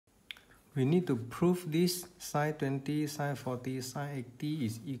We need to prove this sin 20, sin 40, sin 80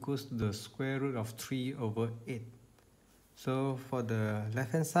 is equals to the square root of 3 over 8. So for the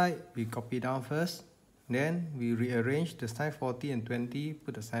left hand side, we copy down first. Then we rearrange the sin 40 and 20,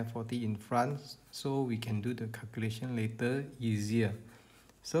 put the sin 40 in front so we can do the calculation later easier.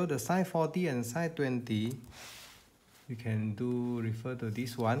 So the sin 40 and sin 20, you can refer to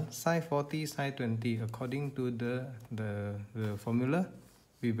this one. Sin 40, sin 20, according to the formula,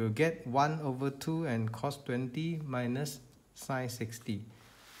 we will get 1 over 2 and cos 20 minus sin 60.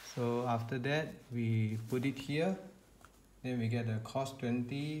 So after that, we put it here. Then we get the cos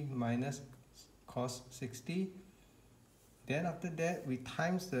 20 minus cos 60. Then after that, we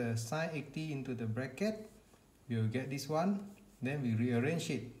times the sin 80 into the bracket. We will get this one. Then we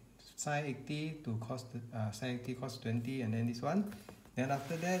rearrange it. Sin 80 to cos sin 80 cos 20, and then this one. Then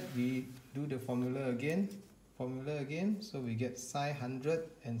after that, we do the formula again. So we get sin 100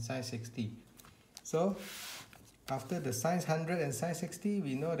 and sin 60. So after the sin 100 and sin 60,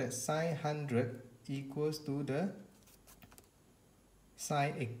 we know that sin 100 equals to the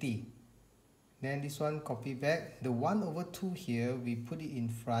sin 80. Then this one copy back. The 1 over 2 here, we put it in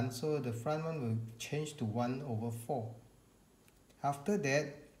front, so the front one will change to 1 over 4. After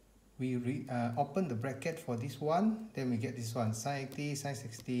that, we open the bracket for this one, then we get this one, sin 80, sin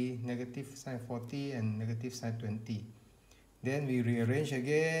 60, negative sin 40 and negative sin 20. Then we rearrange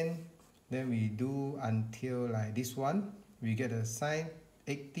again, then we do until like this one, we get a sin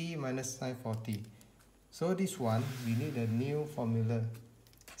 80 minus sin 40. So this one, we need a new formula.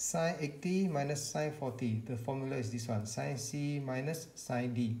 Sin 80 minus sin 40, the formula is this one, sin C minus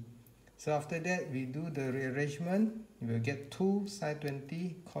sin D. So after that, we do the rearrangement, we will get 2 sin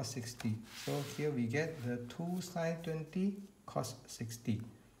 20 cos 60. So here we get the 2 sin 20 cos 60.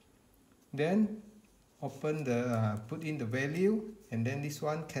 Then open the, put in the value, and then this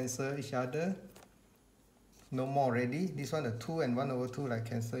one cancel each other. No more already. This one, the 2 and 1 over 2 like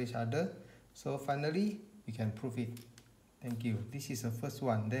cancel each other. So finally, we can prove it. Thank you. This is the first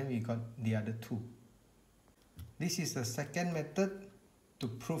one. Then we got the other two. This is the second method to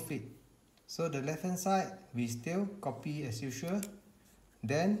prove it. So the left hand side, we still copy as usual.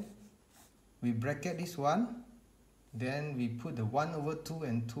 Then we bracket this one. Then we put the 1 over 2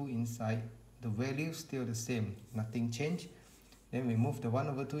 and 2 inside. The value still the same, nothing changed. Then we move the 1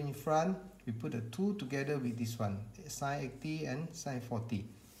 over 2 in front. We put the 2 together with this one, sin 80 and sin 40.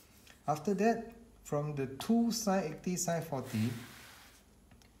 After that, from the 2 sin 80 sin 40,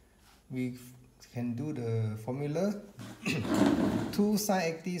 we can do the formula 2 sin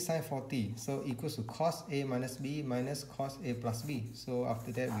 80 sin 40, so equals to cos A minus B minus cos A plus B. So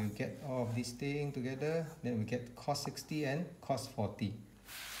after that, we'll get all of these things together, then we get cos 60 and cos 40.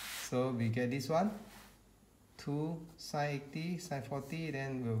 So we get this one, 2 sin 80 sin 40,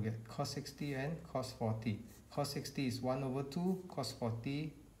 then we'll get cos 60 and cos 40. Cos 60 is 1 over 2, cos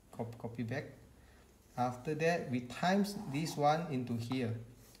 40, copy back. After that, we times this one into here.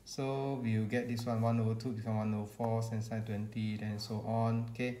 So we will get this one, 1 over 2 become 1 over 4, sin 20, then so on.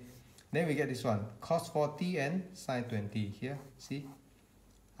 Okay. Then we get this one, cos 40 and sin 20 here. See?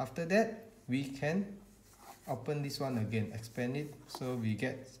 After that, we can open this one again, expand it. So we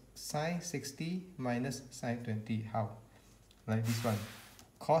get sin 60 minus sin 20. How? Like this one,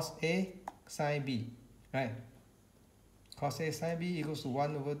 cos A sin B. Right? Cos A sin B equals to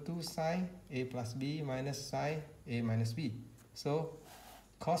 1 over 2 sin A plus B minus sin A minus B. So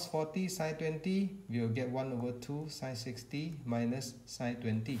cos 40 sin 20, we will get 1 over 2 sin 60 minus sin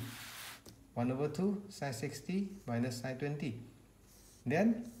 20. 1 over 2 sin 60 minus sin 20.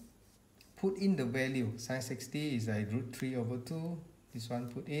 Then put in the value. Sin 60 is like root 3 over 2. This one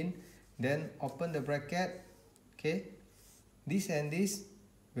put in. Then open the bracket. Okay. This and this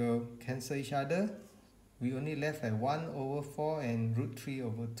will cancel each other. We only left like 1 over 4 and root 3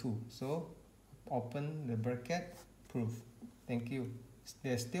 over 2. So open the bracket, proof. Thank you.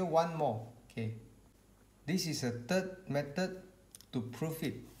 There's still one more. Okay. This is a third method to prove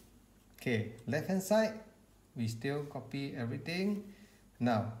it. Okay. Left hand side, we still copy everything.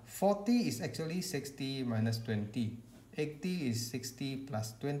 Now, 40 is actually 60 minus 20. 80 is 60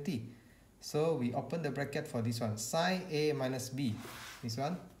 plus 20. So we open the bracket for this one. Sin A minus B. This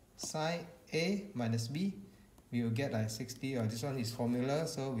one. Sin A minus B. We will get like 60, or this one is formula.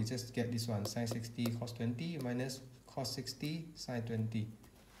 So we just get this one. Sin 60 cos 20 minus cos 60 sin 20.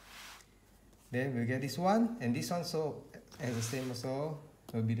 Then we'll get this one. And this one so as the same also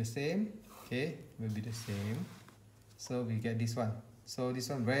will be the same. Okay. Will be the same. So we get this one. So this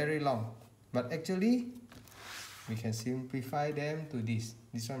one very long. But actually, we can simplify them to this.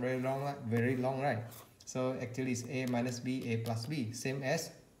 This one very long, right? So actually it's A minus B, A plus B. Same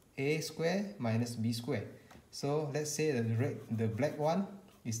as a square minus b square. So let's say that the black one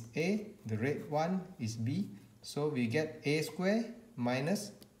is a, the red one is b. So we get a square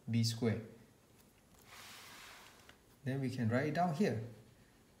minus b square. Then we can write it down here.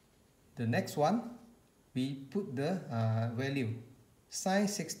 The next one, we put the value. Sin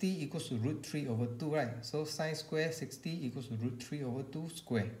 60 equals to root 3 over 2, right? So sin square 60 equals to root 3 over 2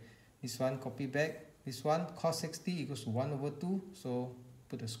 square. This one copy back. This one cos 60 equals to 1 over 2. So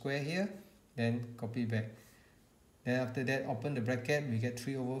put a square here, then copy back. Then after that, open the bracket, we get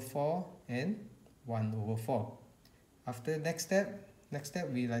 3 over 4 and 1 over 4. After next step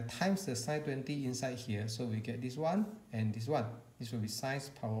we like times the sin 20 inside here. So we get this one and this one. This will be sin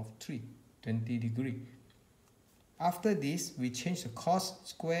power of 3, 20 degree. After this, we change the cos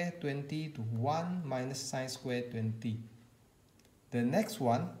square 20 to 1 minus sin square 20. The next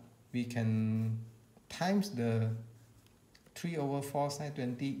one, we can times the 3 over 4 sin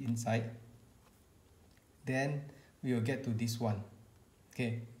 20 inside. Then we will get to this one.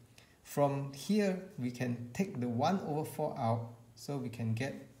 Okay. From here, we can take the 1 over 4 out. So we can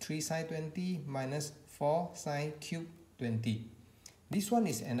get 3 sin 20 minus 4 sin cube 20. This one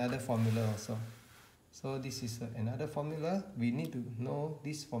is another formula also. So this is another formula. We need to know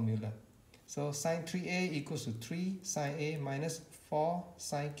this formula. So sin 3a equals to 3 sin a minus 4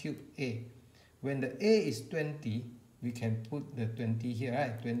 sin cube a. When the a is 20, we can put the 20 here,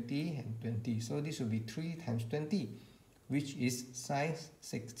 right? 20 and 20. So this will be 3 times 20, which is sin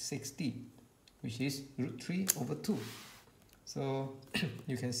 60, which is root 3 over 2. So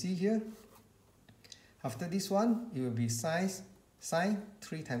you can see here, after this one, it will be sin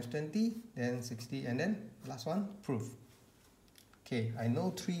 3 times 20, then 60, and then last one, proof. Okay, I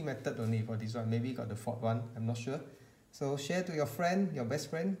know 3 methods only for this one. Maybe got the 4th one, I'm not sure. So share to your friend, your best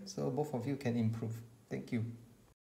friend, so both of you can improve. Thank you.